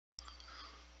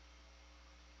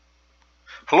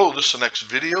Hello, this is the next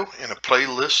video in a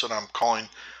playlist that I'm calling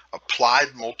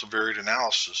Applied Multivariate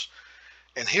Analysis.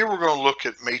 And here we're going to look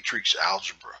at matrix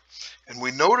algebra. And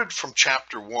we noted from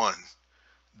chapter 1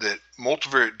 that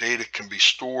multivariate data can be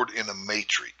stored in a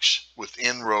matrix with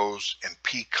n rows and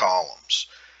p columns.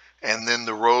 And then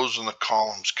the rows and the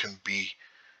columns can be,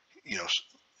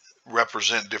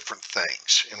 represent different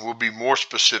things. And we'll be more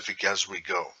specific as we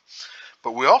go.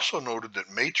 But we also noted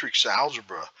that matrix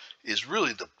algebra is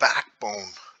really the backbone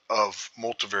of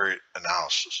multivariate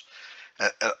analysis.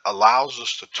 It allows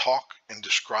us to talk and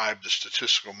describe the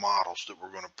statistical models that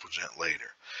we're going to present later.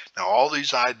 Now, all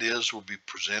these ideas will be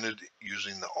presented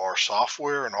using the R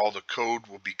software, and all the code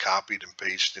will be copied and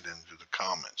pasted into the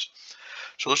comments.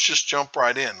 So let's just jump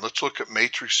right in. Let's look at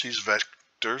matrices,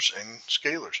 vectors, and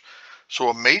scalars. So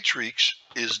a matrix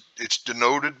it's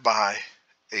denoted by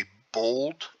a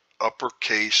bold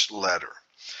uppercase letter,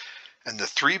 and the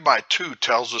 3x2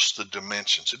 tells us the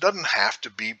dimensions. It doesn't have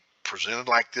to be presented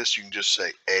like this. You can just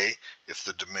say A if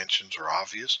the dimensions are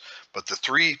obvious, but the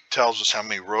 3 tells us how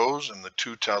many rows and the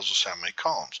 2 tells us how many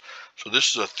columns. So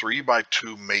this is a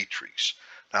 3x2 matrix.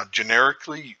 Now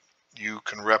generically you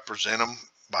can represent them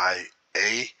by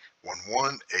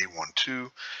A11,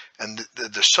 A12, and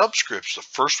the subscripts, the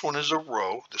first one is a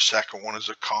row, the second one is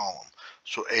a column.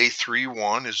 So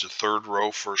A31 is the third row,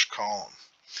 first column.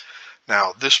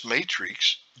 Now this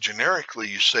matrix, generically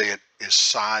you say it is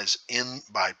size n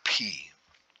by p.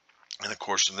 And of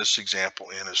course in this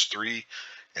example n is 3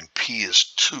 and p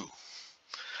is 2.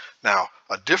 Now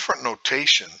a different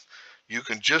notation, you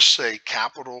can just say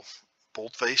capital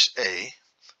boldface A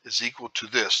is equal to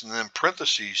this, and then in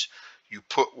parentheses you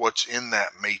put what's in that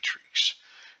matrix.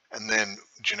 And then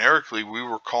generically we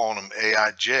were calling them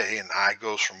Aij, and I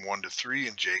goes from 1 to 3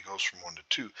 and J goes from 1 to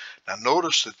 2. Now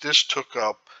notice that this took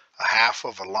up a half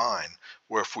of a line,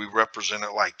 where if we represent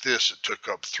it like this, it took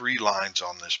up 3 lines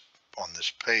on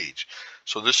this page.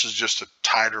 So this is just a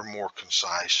tighter, more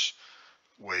concise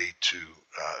way to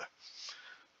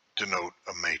denote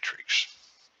a matrix.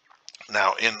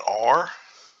 Now in R,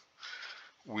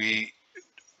 we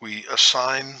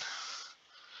assign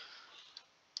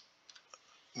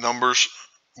numbers.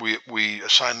 We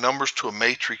assign numbers to a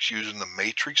matrix using the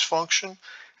matrix function,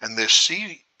 and this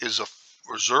C is a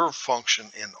reserved function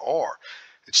in R.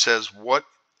 It says what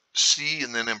C,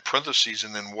 and then in parentheses,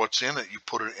 and then what's in it, you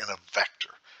put it in a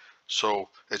vector. So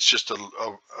it's just an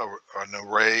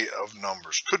array of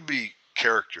numbers. Could be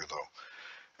character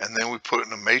though. And then we put it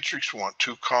in a matrix. We want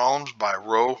 2 columns by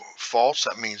row false.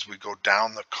 That means we go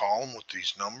down the column with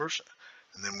these numbers.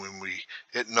 And then when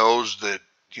it knows that,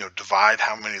 divide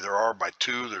how many there are by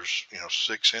 2, there's,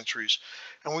 6 entries,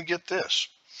 and we get this.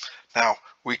 Now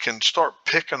we can start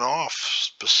picking off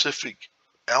specific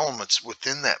elements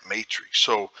within that matrix.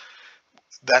 So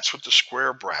that's what the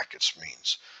square brackets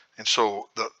means. And so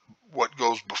what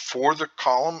goes before the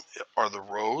column are the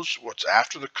rows, what's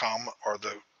after the comma are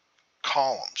the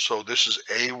columns. So this is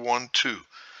A12,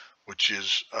 which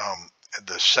is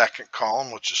the second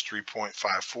column, which is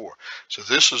 3.54. So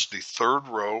this is the third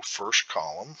row, first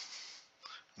column.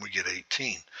 We get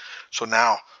 18. So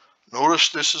now notice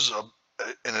this is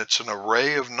and it's an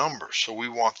array of numbers. So we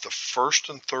want the first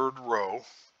and third row,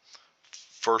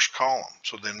 first column.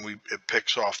 So then it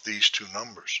picks off these 2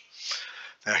 numbers.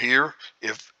 Now here,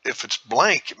 if it's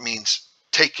blank, it means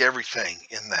take everything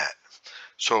in that.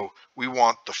 So we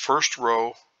want the first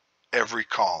row, every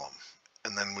column,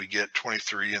 and then we get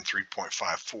 23 and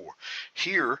 3.54.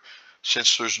 Here,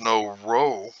 since there's no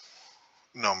row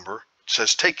number, it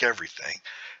says take everything,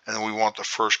 and then we want the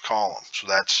first column. So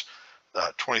that's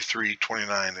 23,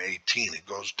 29, and 18. It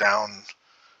goes down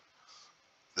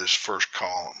this first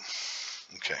column.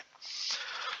 Okay.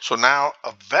 So now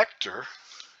a vector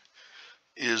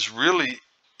is really,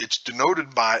 it's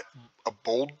denoted by a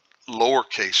bold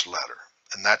lowercase letter,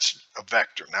 and that's a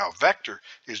vector. Now a vector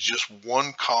is just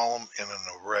one column in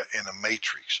an array, in a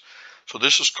matrix. So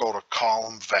this is called a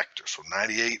column vector. So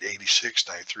 98, 86,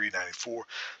 93, 94.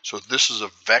 So this is a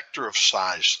vector of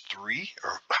size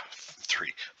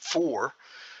 4,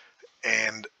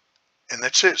 and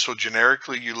that's it. So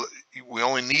generically we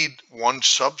only need one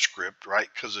subscript, right?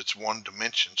 Because it's one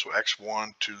dimension. So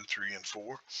x1, 2, 3, and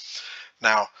 4.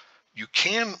 Now you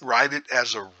can write it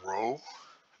as a row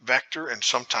vector, and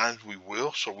sometimes we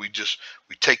will. So we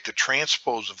take the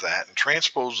transpose of that, and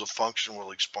transpose of function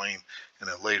we'll explain in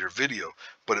a later video,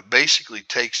 but it basically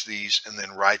takes these and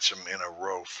then writes them in a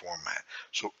row format.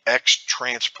 So x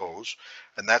transpose,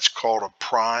 and that's called a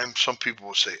prime. Some people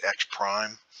will say x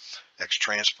prime, x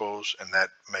transpose, and that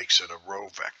makes it a row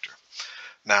vector.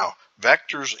 Now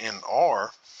vectors in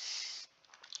R,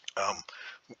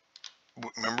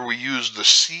 remember we used the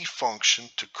C function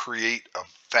to create a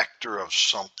vector of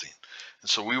something. And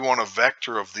so we want a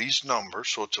vector of these numbers.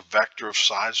 So it's a vector of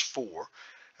size 4,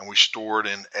 and we store it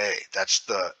in A. That's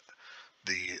the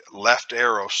left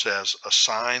arrow says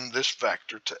assign this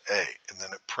vector to A, and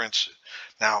then it prints it.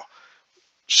 Now,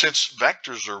 since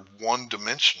vectors are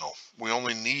one-dimensional, we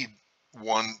only need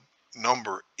one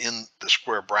number in the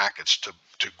square brackets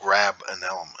to grab an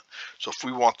element. So if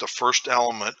we want the first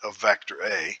element of vector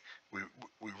A,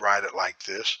 we write it like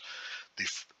this. The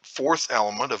fourth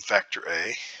element of vector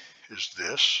A is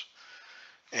this.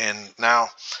 And now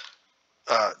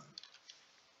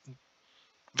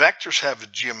vectors have a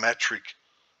geometric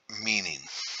meaning.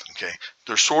 Okay,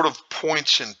 they're sort of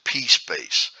points in p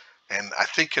space, and I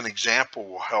think an example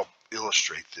will help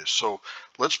illustrate this. So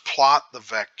let's plot the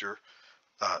vector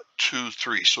 2,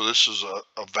 3. So this is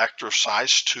a vector of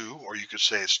size 2, or you could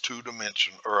say it's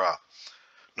 2-dimensional, or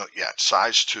no, yeah, it's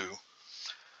size 2,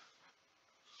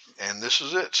 and this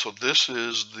is it. So this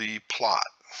is the plot.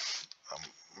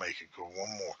 Make it go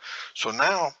one more. So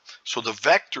now, so the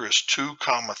vector is 2,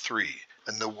 3.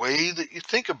 And the way that you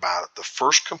think about it, the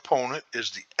first component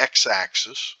is the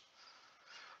x-axis.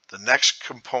 The next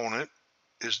component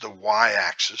is the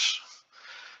y-axis.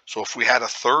 So if we had a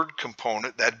third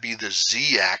component, that'd be the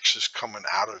z-axis coming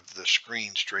out of the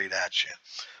screen straight at you.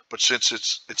 But since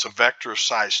it's a vector of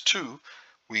size 2,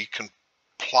 we can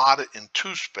plot it in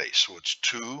 2 space. So it's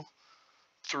 2,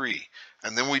 3.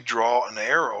 And then we draw an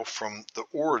arrow from the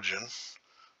origin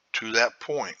to that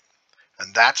point.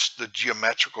 And that's the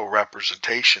geometrical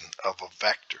representation of a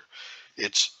vector.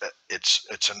 It's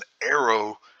an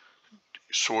arrow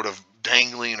sort of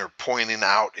dangling or pointing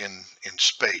out in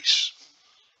space.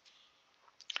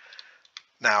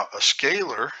 Now a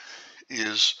scalar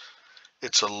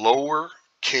it's a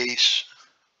lowercase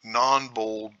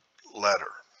non-bold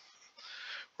letter,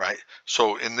 right?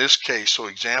 So in this case, so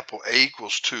example, A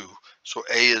equals 2. So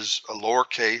A is a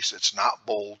lowercase, it's not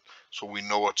bold, so we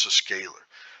know it's a scalar.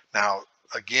 Now,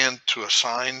 again, to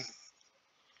assign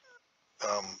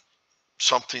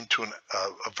something to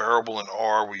a variable in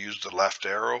R, we use the left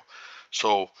arrow.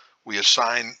 So we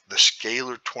assign the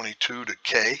scalar 22 to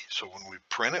K. So when we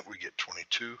print it, we get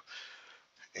 22.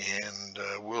 And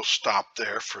we'll stop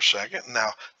there for a second. Now,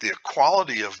 the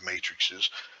equality of matrices.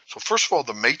 So first of all,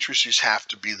 the matrices have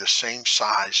to be the same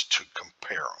size to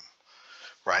compare them,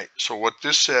 right? So what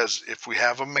this says, if we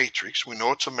have a matrix, we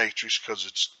know it's a matrix because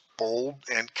it's bold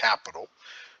and capital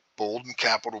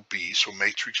B, so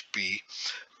matrix B,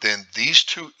 then these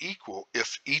two equal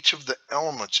if each of the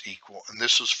elements equal, and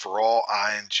this is for all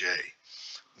I and J.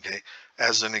 Okay,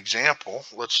 as an example,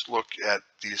 let's look at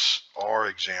this R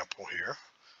example here.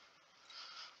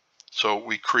 So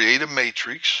we create a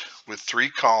matrix with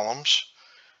 3 columns,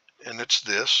 and it's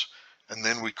this, and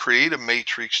then we create a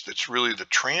matrix that's really the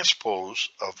transpose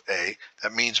of A.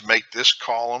 That means make this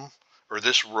column or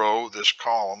this row this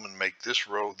column, and make this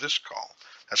row this column.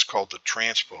 That's called the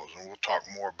transpose, and we'll talk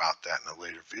more about that in a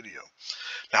later video.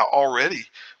 Now already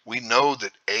we know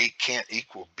that A can't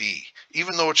equal B,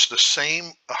 even though it's the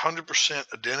same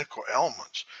 100% identical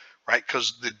elements, right?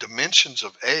 Because the dimensions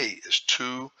of A is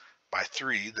 2 by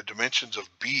 3. The dimensions of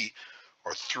B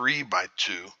are 3 by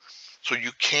 2. So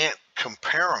you can't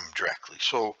compare them directly.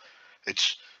 So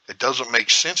it doesn't make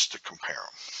sense to compare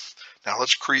them. Now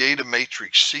let's create a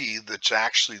matrix C that's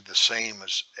actually the same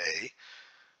as A,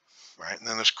 right? And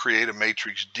then let's create a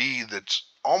matrix D that's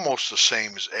almost the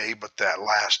same as A, but that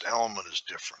last element is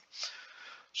different.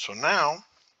 So now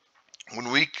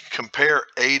when we compare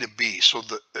A to B, so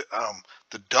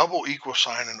the double equal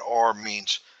sign in R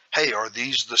means, hey, are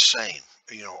these the same?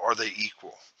 You know, are they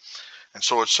equal? And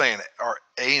so it's saying, are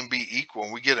A and B equal?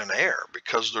 And we get an error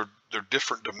because they're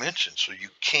different dimensions, so you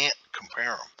can't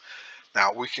compare them.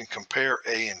 Now we can compare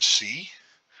A and C,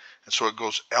 and so it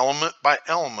goes element by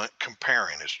element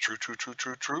comparing. It's true, true, true,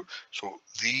 true, true. So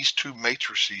these two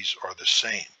matrices are the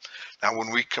same. Now when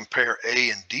we compare A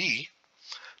and D,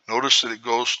 notice that it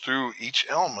goes through each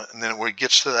element, and then when it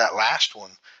gets to that last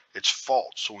one, it's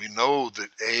false. So we know that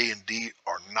A and D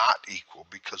are not equal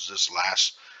because this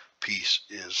last piece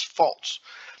is false.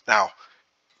 Now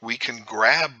we can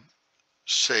grab,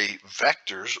 say,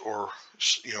 vectors or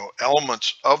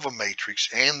elements of a matrix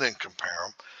and then compare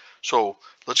them. So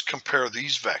let's compare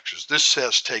these vectors. This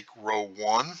says take row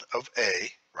 1 of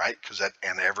A, right? Because that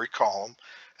in every column,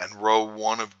 and row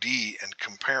 1 of D and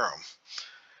compare them.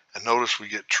 And notice we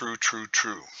get true, true,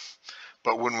 true.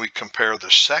 But when we compare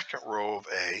the second row of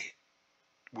A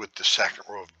with the second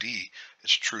row of D,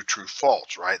 it's true, true,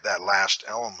 false, right? That last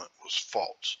element was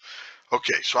false.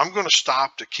 Okay, so I'm going to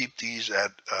stop to keep these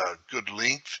at good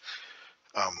length.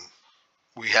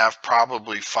 We have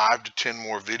probably 5 to 10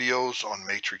 more videos on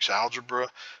matrix algebra.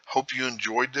 Hope you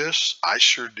enjoyed this. I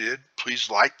sure did. Please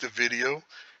like the video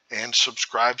and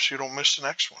subscribe so you don't miss the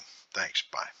next one. Thanks.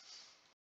 Bye.